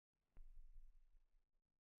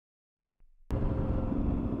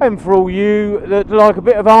And for all you that like a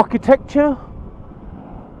bit of architecture,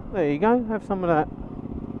 there you go, have some of that.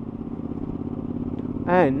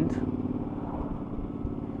 And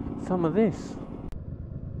some of this.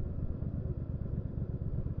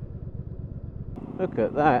 Look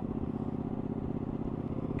at that.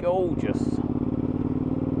 Gorgeous.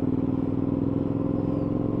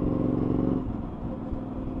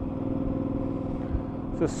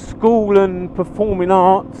 So school and performing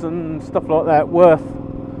arts and stuff like that, Worth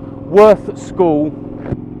School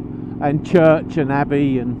and church and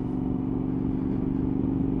abbey, and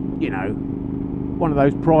you know, one of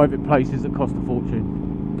those private places that cost a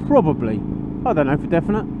fortune. Probably. I don't know for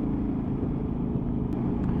definite.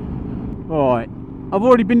 Right, I've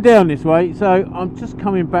already been down this way, so I'm just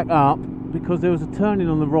coming back up because there was a turning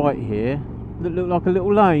on the right here that looked like a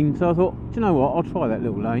little lane, so I thought, do you know what, I'll try that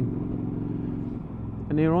little lane.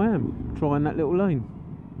 And here I am, trying that little lane.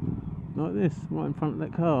 Like this, right in front of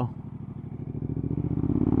that car.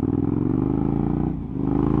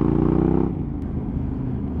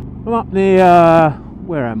 I'm up near,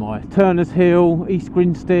 where am I? Turner's Hill, East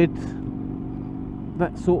Grinstead,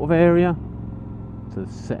 that sort of area. There's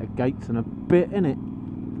a set of gates and a bit in it.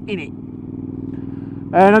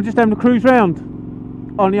 And I'm just having a cruise round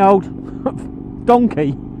on the old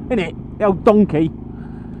donkey, innit? The old donkey.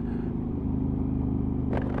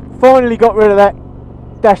 Finally got rid of that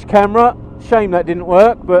dash camera. Shame that didn't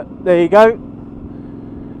work, but there you go.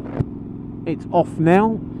 It's off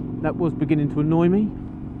now. That was beginning to annoy me.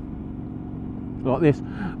 Like this.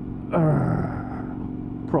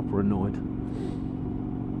 Proper annoyed.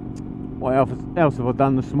 What else have I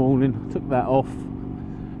done this morning? Took that off.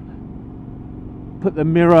 Put the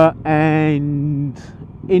mirror and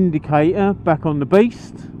indicator back on the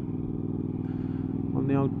beast. On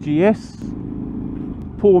the old GS.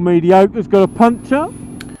 Poor Mediocre's got a puncture.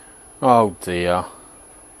 Oh dear.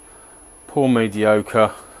 Poor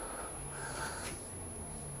Mediocre.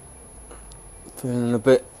 Feeling a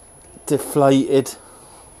bit deflated.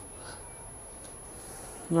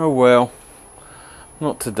 Oh well.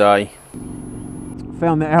 Not today.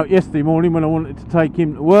 Found that out yesterday morning when I wanted to take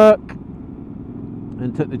him to work,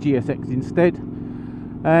 and took the GSX instead,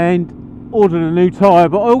 and ordered a new tyre.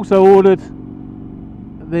 But I also ordered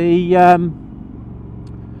the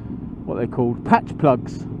what they're called, patch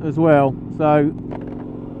plugs as well. So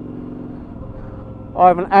I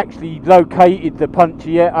haven't actually located the puncture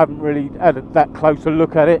yet. I haven't really had that closer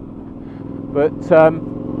look at it, but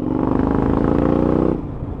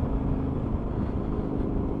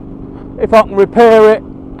if I can repair it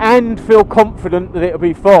and feel confident that it'll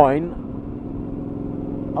be fine,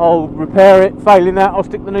 I'll repair it. Failing that, I'll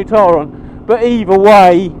stick the new tyre on. But either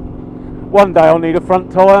way, one day I'll need a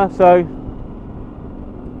front tyre, so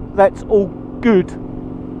that's all good,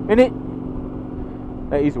 innit?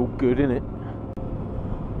 That is all good, innit?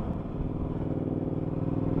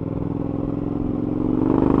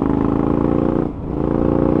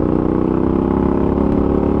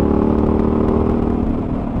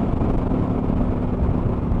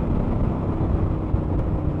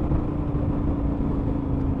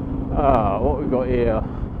 What we got here?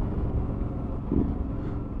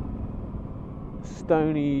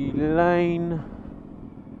 Stony Lane,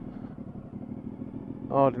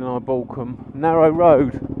 Ardingly Balcombe, narrow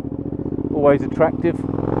road, always attractive.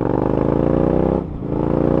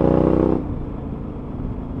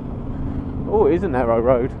 Oh, it is a narrow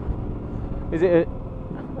road. Is it?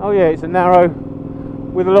 Oh yeah, it's a narrow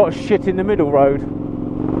with a lot of shit in the middle road.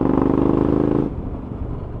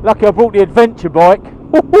 Lucky I brought the adventure bike.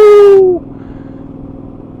 Woohoo!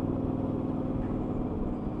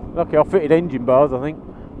 Lucky I fitted engine bars, I think.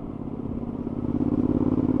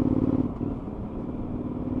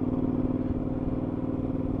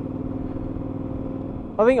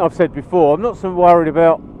 I think I've said before, I'm not so worried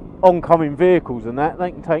about oncoming vehicles and that.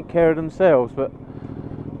 They can take care of themselves, but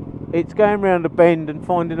it's going round a bend and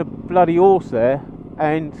finding a bloody horse there,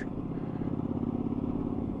 and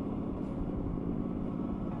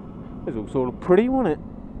it's all sort of pretty, wasn't it?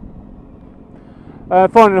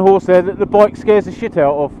 Finding a horse there that the bike scares the shit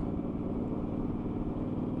out of.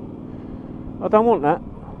 I don't want that.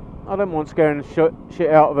 I don't want scaring the shit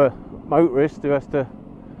out of a motorist who has to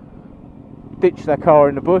ditch their car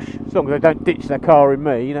in the bush. As long as they don't ditch their car in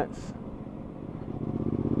me, that's...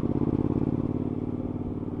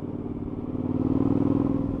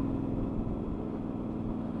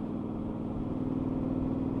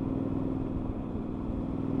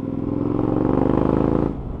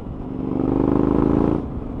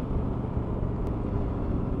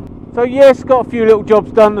 So yes, got a few little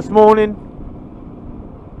jobs done this morning.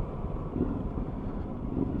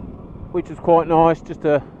 which was quite nice. Just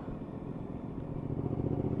a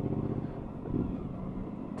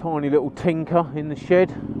tiny little tinker in the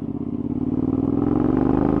shed.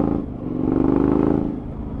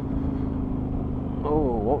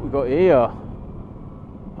 Oh, what we got here?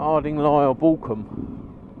 Ardingly or Balcombe?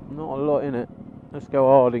 Not a lot in it. Let's go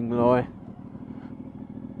Ardingly.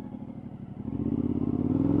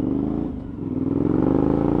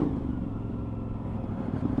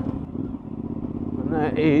 And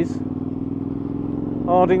that is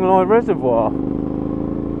Ardingly Reservoir.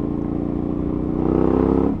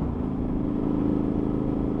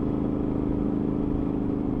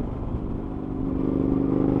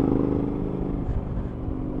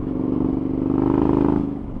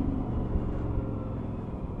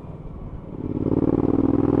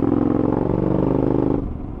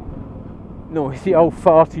 Noisy old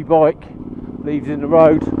farty bike leaves in the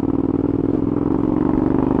road.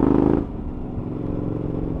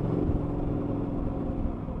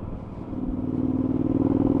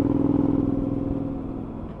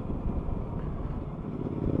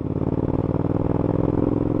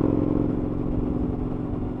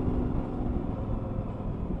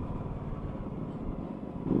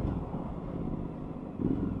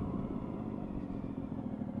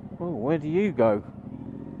 Oh, where do you go?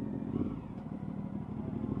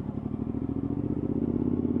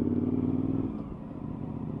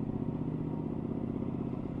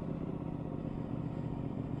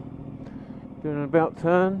 Doing an about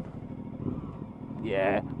turn.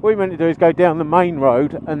 Yeah, what we meant to do is go down the main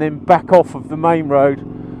road and then back off of the main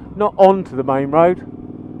road, not onto the main road,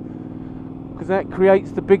 because that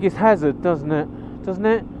creates the biggest hazard, doesn't it? Doesn't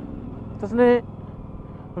it? Doesn't it?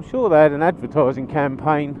 I'm sure they had an advertising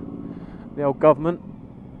campaign, the old government,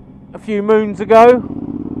 a few moons ago.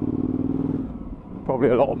 Probably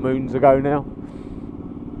a lot of moons ago now.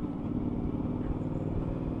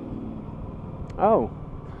 Oh.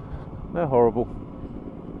 They're horrible.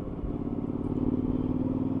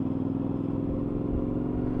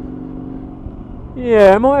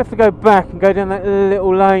 Yeah, I might have to go back and go down that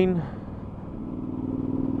little lane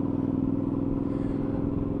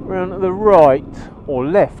around to the right or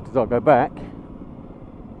left as I go back,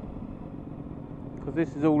 because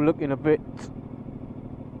this is all looking a bit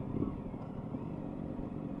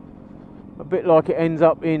like it ends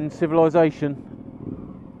up in civilization,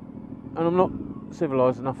 and I'm not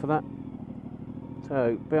civilized enough for that.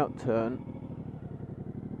 So, about turn.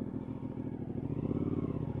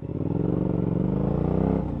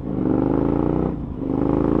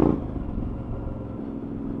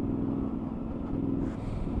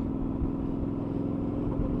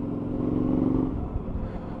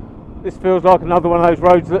 This feels like another one of those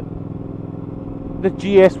roads that the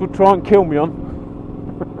GS would try and kill me on.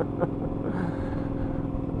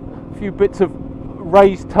 A few bits of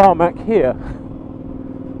raised tarmac here.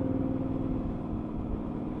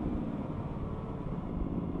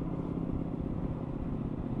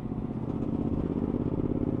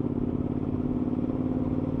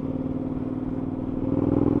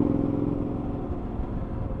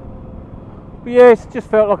 But yeah, it's just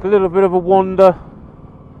felt like a little bit of a wander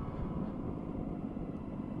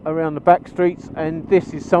around the back streets, and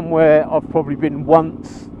this is somewhere I've probably been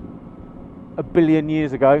once a billion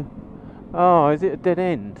years ago. Oh, is it a dead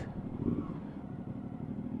end?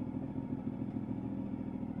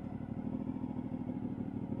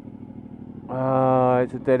 Ah,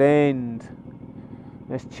 it's a dead end.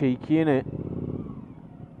 That's cheeky, isn't it?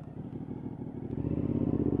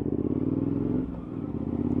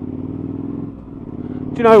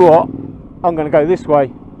 Do you know what? I'm going to go this way.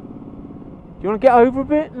 Do you want to get over a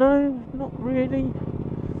bit? No, not really.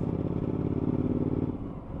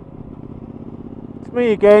 It's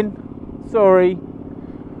me again. Sorry.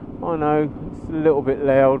 I know, it's a little bit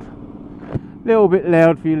loud. A little bit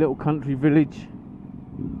loud for your little country village.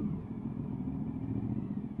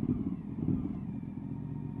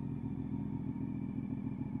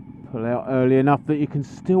 Pull out early enough that you can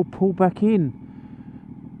still pull back in.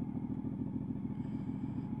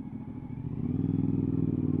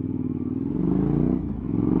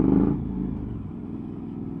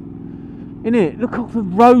 Innit? Look at the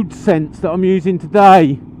road sense that I'm using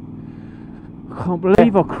today. I can't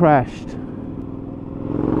believe I crashed.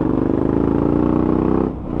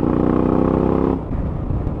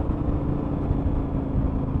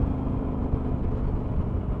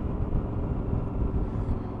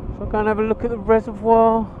 Shall I go and have a look at the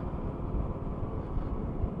reservoir?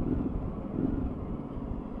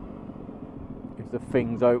 If the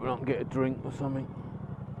thing's open, I can get a drink or something.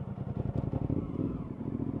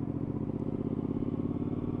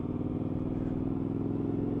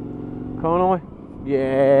 Can't I?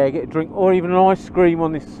 Yeah, get a drink or even an ice cream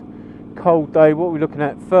on this cold day. What are we looking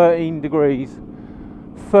at? 13 degrees.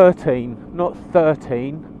 13, not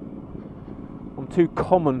 13. I'm too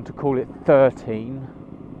common to call it 13.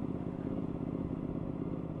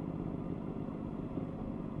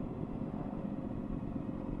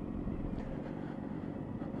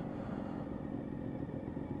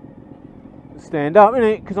 Stand up,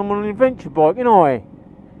 innit? Because I'm on an adventure bike, ain't I?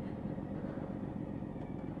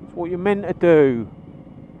 It's what you're meant to do.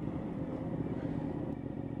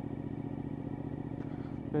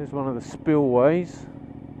 There's one of the spillways.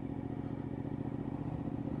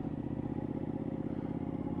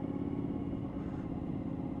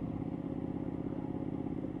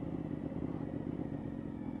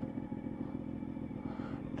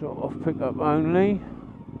 Drop off, pick up only.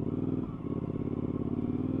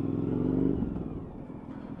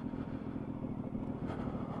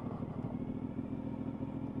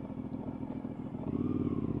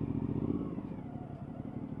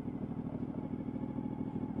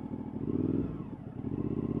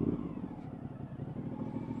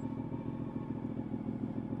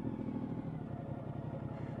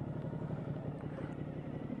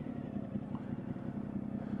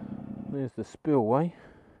 There's the spillway.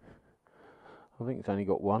 I think it's only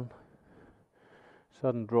got one.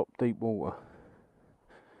 Sudden drop, deep water.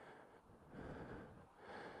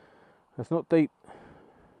 That's not deep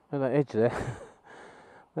at that edge there.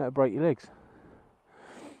 That'll break your legs.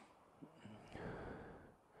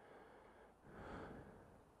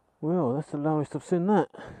 Well, that's the lowest I've seen that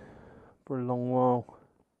for a long while.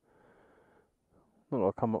 Not that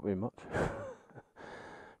I come up here much.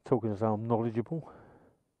 Talking as though I'm knowledgeable.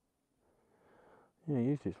 Yeah,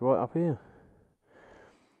 usually it's right up here.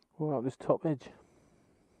 Right up this top edge.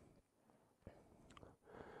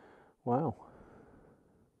 Wow.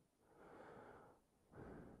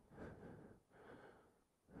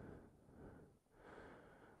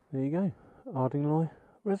 There you go. Ardingly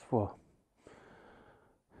Reservoir.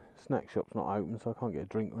 Snack shop's not open, so I can't get a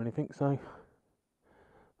drink or anything, so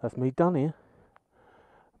that's me done here.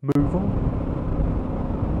 Move on.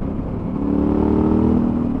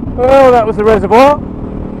 Oh, that was the reservoir.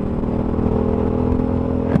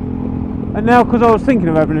 And now, because I was thinking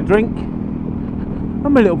of having a drink,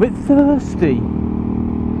 I'm a little bit thirsty.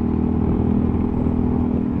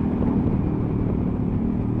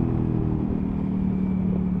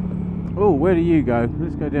 Oh, where do you go?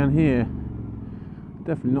 Let's go down here.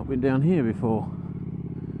 Definitely not been down here before.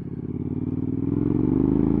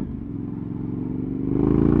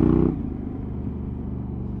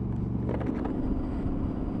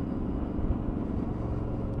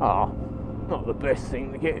 Ah, not the best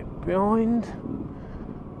thing to get behind.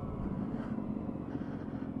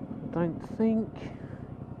 I don't think.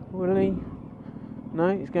 Will he?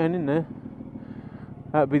 No, he's going in there.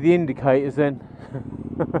 That'd be the indicators then.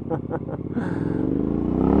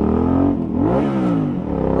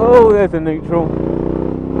 Oh, there's a neutral.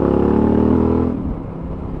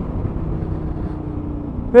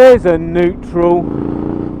 There's a neutral.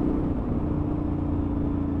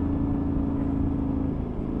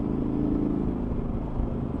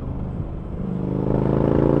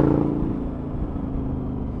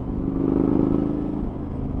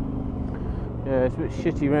 Yeah, it's a bit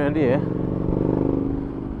shitty around here.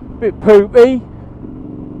 Bit poopy.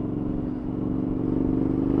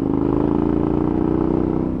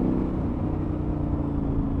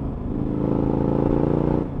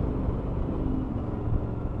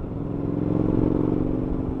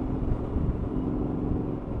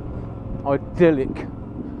 Idyllic.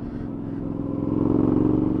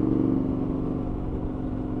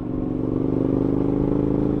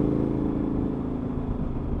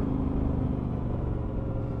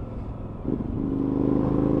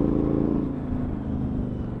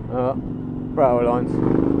 Railway lines.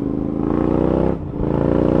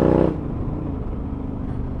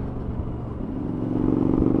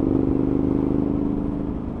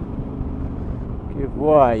 Give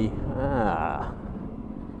way. Ah.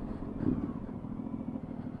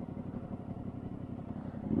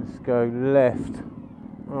 Let's go left,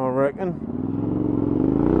 I reckon.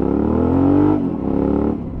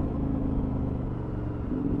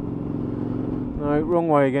 No, wrong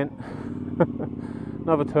way again.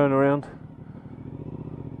 Another turn around.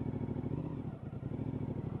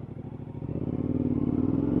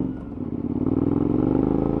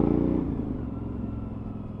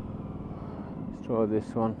 Let's try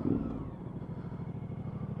this one.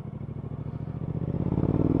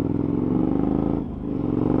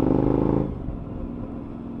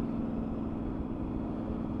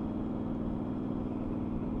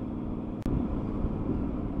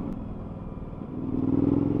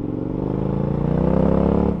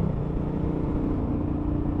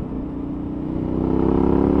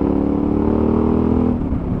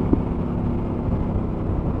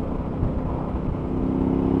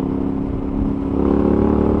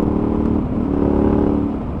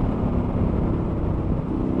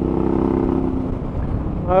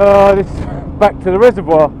 Oh, this is back to the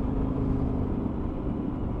reservoir.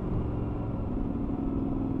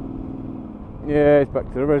 Yeah, it's back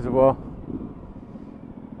to the reservoir.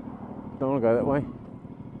 Don't want to go that way.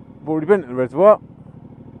 I've already been to the reservoir.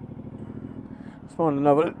 Let's find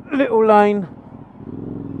another little lane.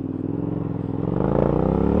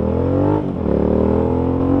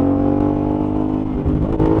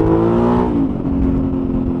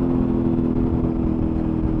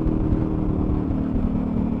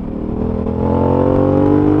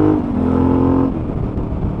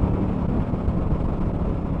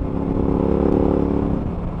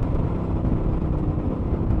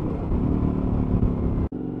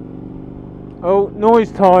 Oh,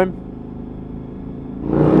 noise time.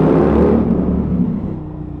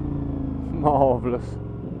 Marvellous.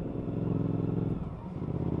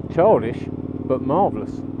 Childish, but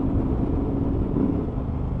marvellous.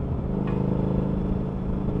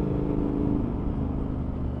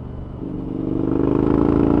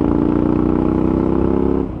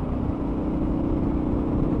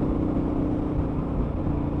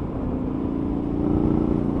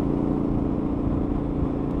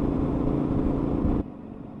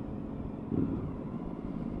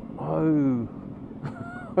 Oh,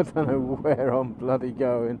 I don't know where I'm bloody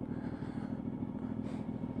going.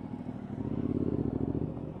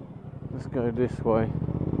 Let's go this way.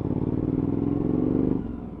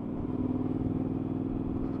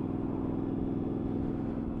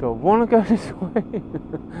 Do I want to go this way?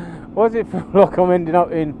 Why does it feel like I'm ending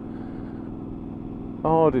up in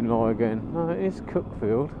Ardingly again? No, it is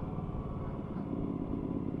Cookfield.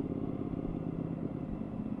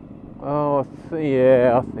 Oh,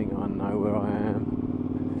 yeah, I think I know where I am.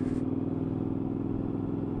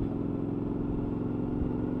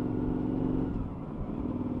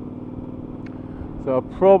 So I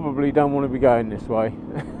probably don't want to be going this way.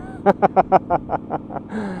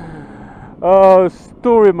 Oh,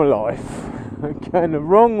 story of my life. Going the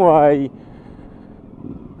wrong way.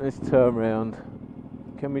 Let's turn round.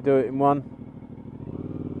 Can we do it in one?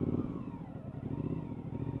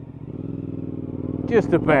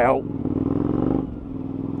 Just about.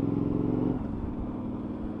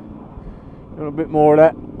 A bit more of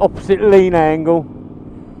that opposite lean angle.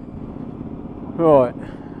 Right.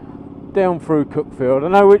 Down through Cookfield. I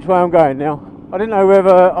know which way I'm going now. I didn't know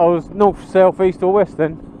whether I was north, south, east or west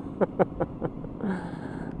then.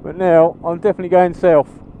 But now I'm definitely going south.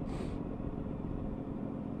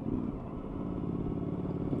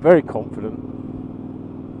 Very confident.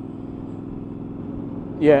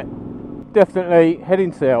 Yeah, definitely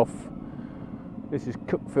heading south. This is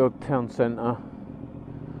Cookfield Town Centre.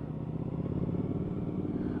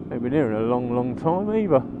 Ain't been here in a long time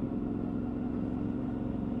either.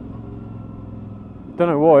 Don't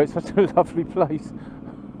know why, it's such a lovely place.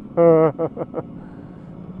 Oh,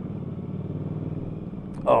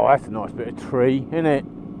 that's a nice bit of tree, isn't it?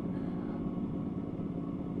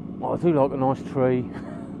 Oh, I do like a nice tree.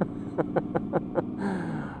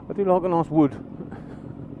 I do like a nice wood.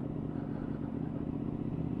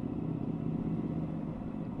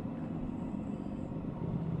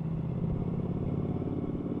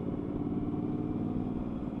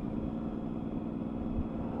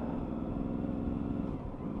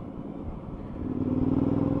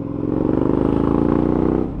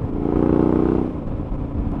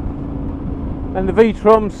 And the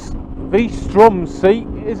V-Strom seat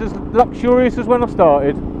is as luxurious as when I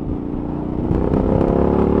started.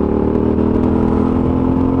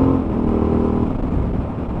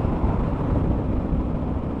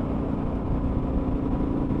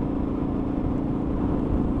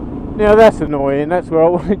 Now that's annoying, that's where I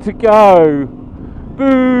wanted to go.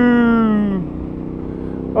 Boo!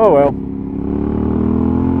 Oh well.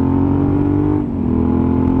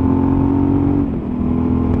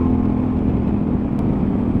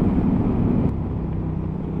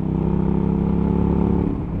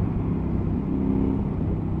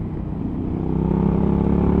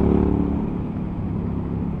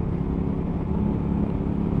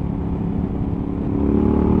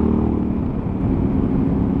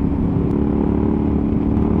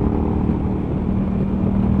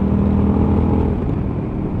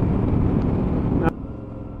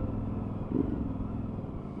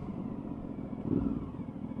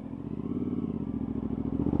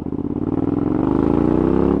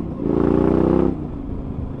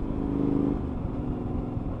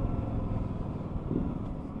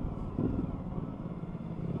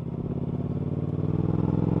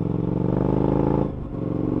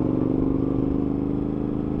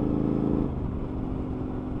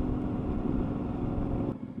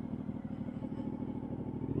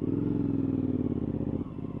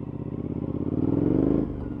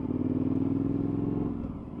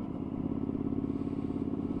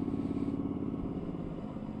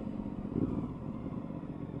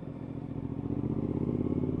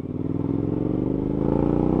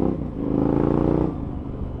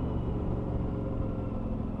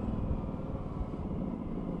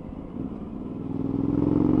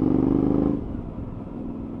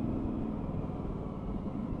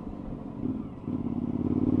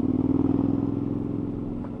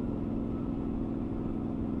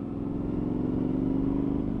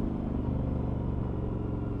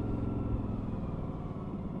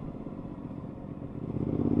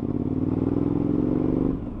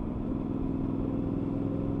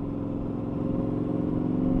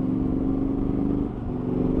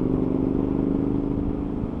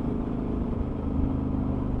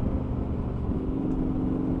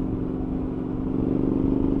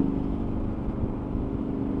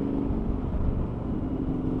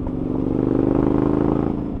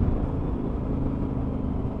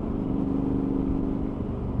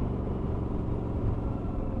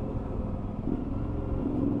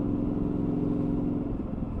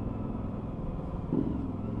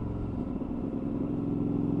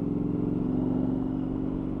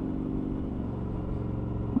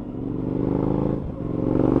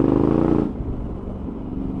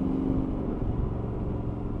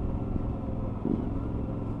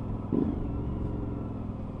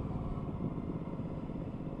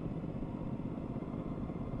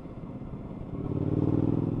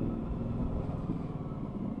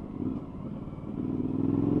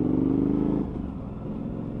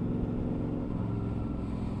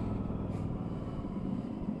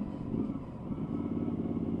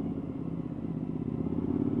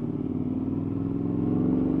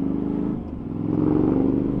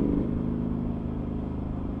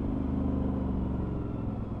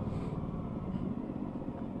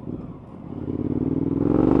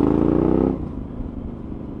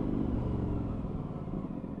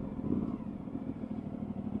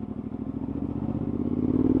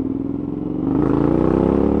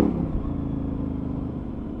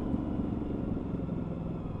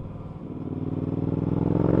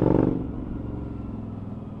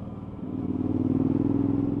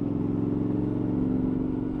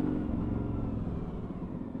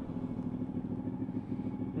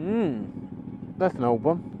 That's an old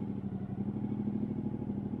one.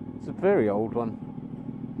 It's a very old one.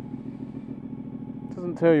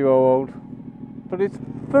 Doesn't tell you how old, but it's a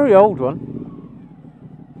very old one.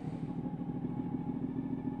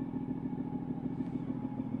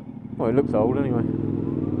 Well, it looks old anyway.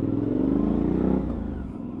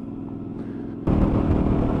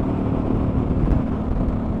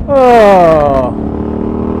 Oh.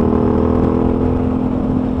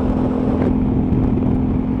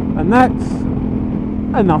 And that's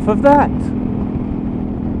enough of that.